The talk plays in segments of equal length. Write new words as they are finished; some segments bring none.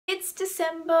It's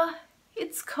December,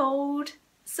 it's cold,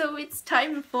 so it's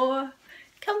time for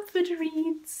comfort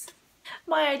reads.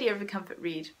 My idea of a comfort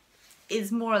read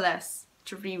is more or less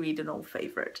to reread an old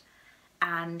favourite,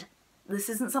 and this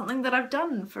isn't something that I've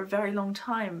done for a very long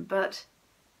time, but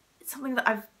it's something that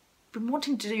I've been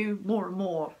wanting to do more and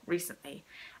more recently.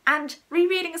 And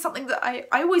rereading is something that I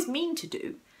always mean to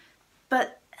do,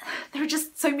 but there are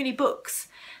just so many books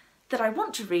that I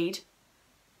want to read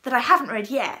that I haven't read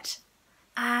yet,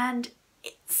 and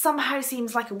it somehow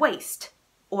seems like a waste,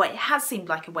 or it has seemed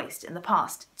like a waste in the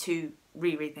past to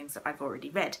reread things that I've already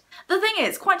read. The thing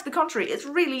is, quite to the contrary, it's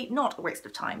really not a waste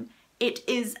of time. It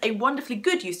is a wonderfully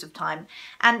good use of time,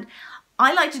 and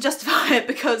I like to justify it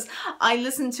because I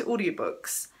listen to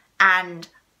audiobooks and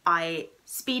I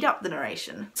speed up the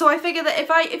narration. So I figure that if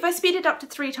I speed it up to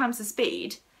 3 times the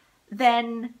speed,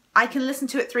 then I can listen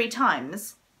to it 3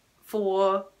 times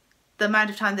for the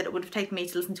amount of time that it would have taken me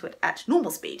to listen to it at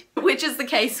normal speed, which is the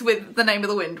case with The Name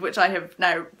of the Wind, which I have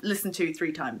now listened to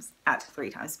 3 times at 3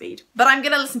 times speed. But I'm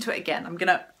gonna listen to it again. I'm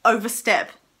gonna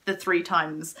overstep the 3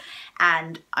 times,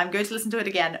 and I'm going to listen to it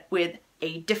again with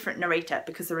a different narrator,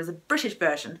 because there is a British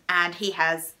version and he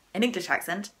has an English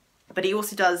accent, but he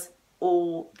also does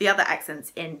all the other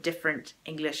accents in different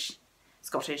English,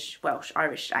 Scottish, Welsh,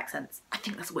 Irish accents. I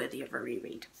think that's worthy of a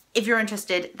reread. If you're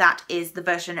interested, that is the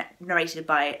version narrated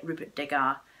by Rupert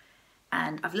Degas,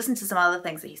 and I've listened to some other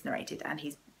things that he's narrated and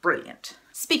he's brilliant.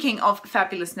 Speaking of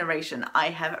fabulous narration, I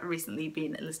have recently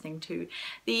been listening to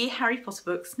the Harry Potter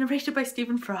books narrated by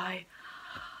Stephen Fry.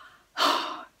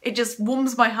 It just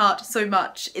warms my heart so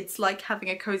much. It's like having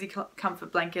a cozy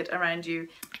comfort blanket around you.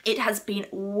 It has been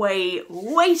way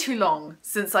too long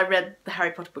since I read the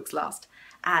Harry Potter books last,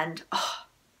 and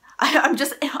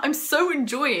I'm so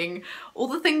enjoying all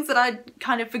the things that I'd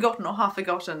kind of forgotten or half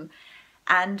forgotten,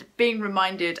 and being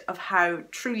reminded of how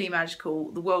truly magical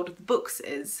the world of the books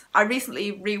is. I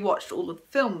recently rewatched all of the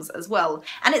films as well,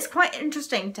 and it's quite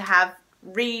interesting to have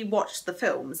rewatched the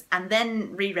films and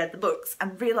then reread the books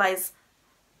and realise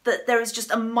that there is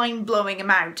just a mind-blowing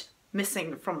amount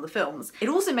missing from the films. It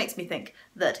also makes me think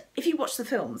that if you watch the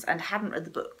films and hadn't read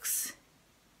the books,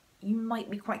 you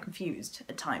might be quite confused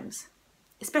at times.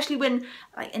 Especially when,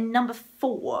 like in number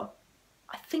 4,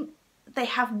 I think they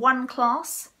have 1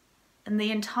 class in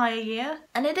the entire year.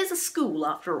 And it is a school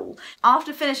after all.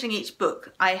 After finishing each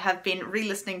book, I have been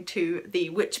re-listening to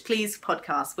the Witch Please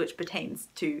podcast, which pertains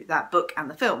to that book and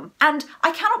the film. And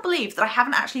I cannot believe that I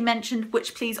haven't actually mentioned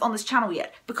Witch Please on this channel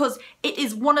yet, because it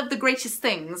is one of the greatest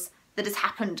things that has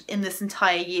happened in this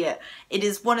entire year. It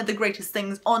is one of the greatest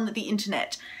things on the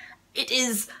internet. It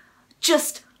is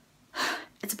just...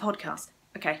 it's a podcast,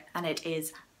 okay? And it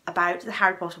is about the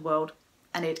Harry Potter world,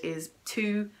 and it is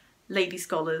 2 lady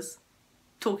scholars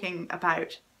talking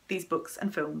about these books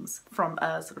and films from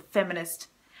a sort of feminist,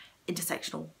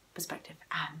 intersectional perspective,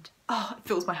 and oh, it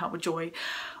fills my heart with joy,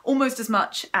 almost as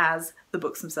much as the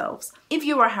books themselves. If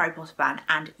you are a Harry Potter fan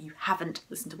and you haven't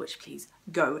listened to Witch Please,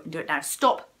 go and do it now.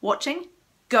 Stop watching,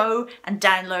 go and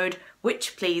download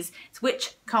Witch Please. It's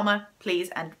witch, comma,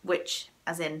 please, and witch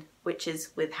as in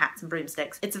witches with hats and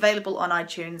broomsticks. It's available on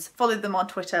iTunes. Follow them on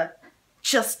Twitter.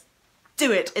 Just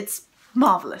do it. It's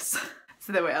marvellous.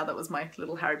 So there we are, that was my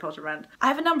little Harry Potter rant. I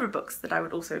have a number of books that I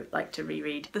would also like to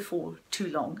reread before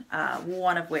too long,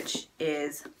 one of which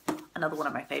is another one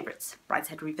of my favourites,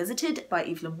 Brideshead Revisited by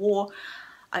Evelyn Waugh.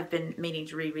 I've been meaning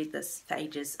to reread this for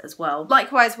ages as well.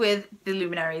 Likewise with The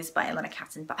Luminaries by Eleanor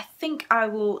Catton, but I think I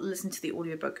will listen to the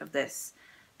audiobook of this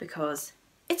because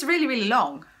it's really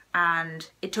long, and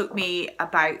it took me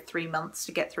about 3 months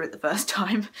to get through it the first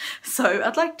time, so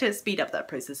I'd like to speed up that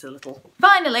process a little.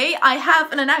 Finally, I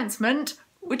have an announcement,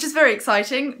 which is very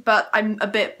exciting, but I'm a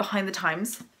bit behind the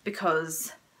times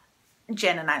because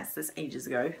Jen announced this ages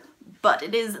ago. But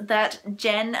it is that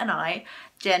Jen and I,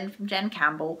 Jen from Jen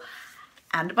Campbell,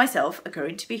 and myself are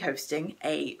going to be hosting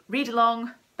a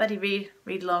read-along, buddy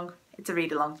read-along, it's a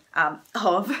read-along,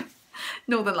 of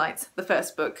Northern Lights, the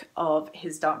first book of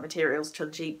his Dark Materials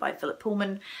trilogy by Philip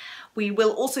Pullman. We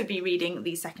will also be reading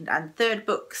the 2nd and 3rd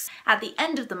books. At the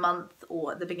end of the month,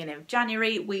 or at the beginning of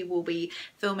January, we will be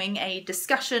filming a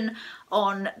discussion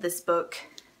on this book,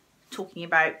 talking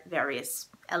about various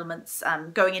elements,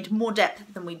 going into more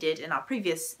depth than we did in our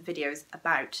previous videos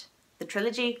about the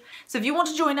trilogy. So if you want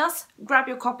to join us, grab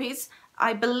your copies.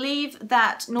 I believe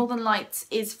that Northern Lights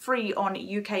is free on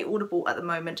UK Audible at the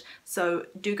moment, so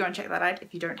do go and check that out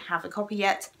if you don't have a copy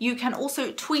yet. You can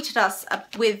also tweet at us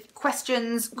with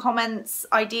questions, comments,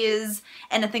 ideas,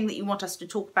 anything that you want us to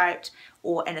talk about,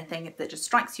 or anything that just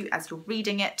strikes you as you're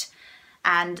reading it.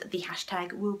 and the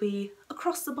hashtag will be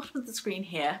across the bottom of the screen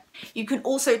here. You can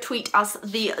also tweet us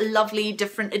the lovely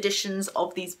different editions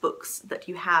of these books that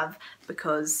you have,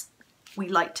 because we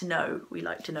like to know, we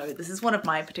like to know. This is one of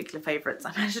my particular favourites.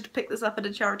 I managed to pick this up at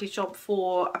a charity shop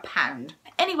for £1.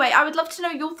 Anyway, I would love to know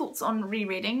your thoughts on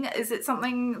rereading. Is it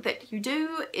something that you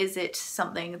do? Is it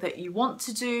something that you want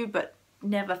to do but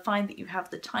never find that you have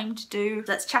the time to do?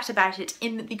 Let's chat about it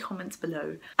in the comments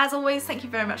below. As always, thank you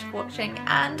very much for watching,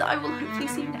 and I will hopefully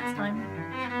see you next time.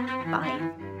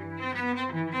 Bye.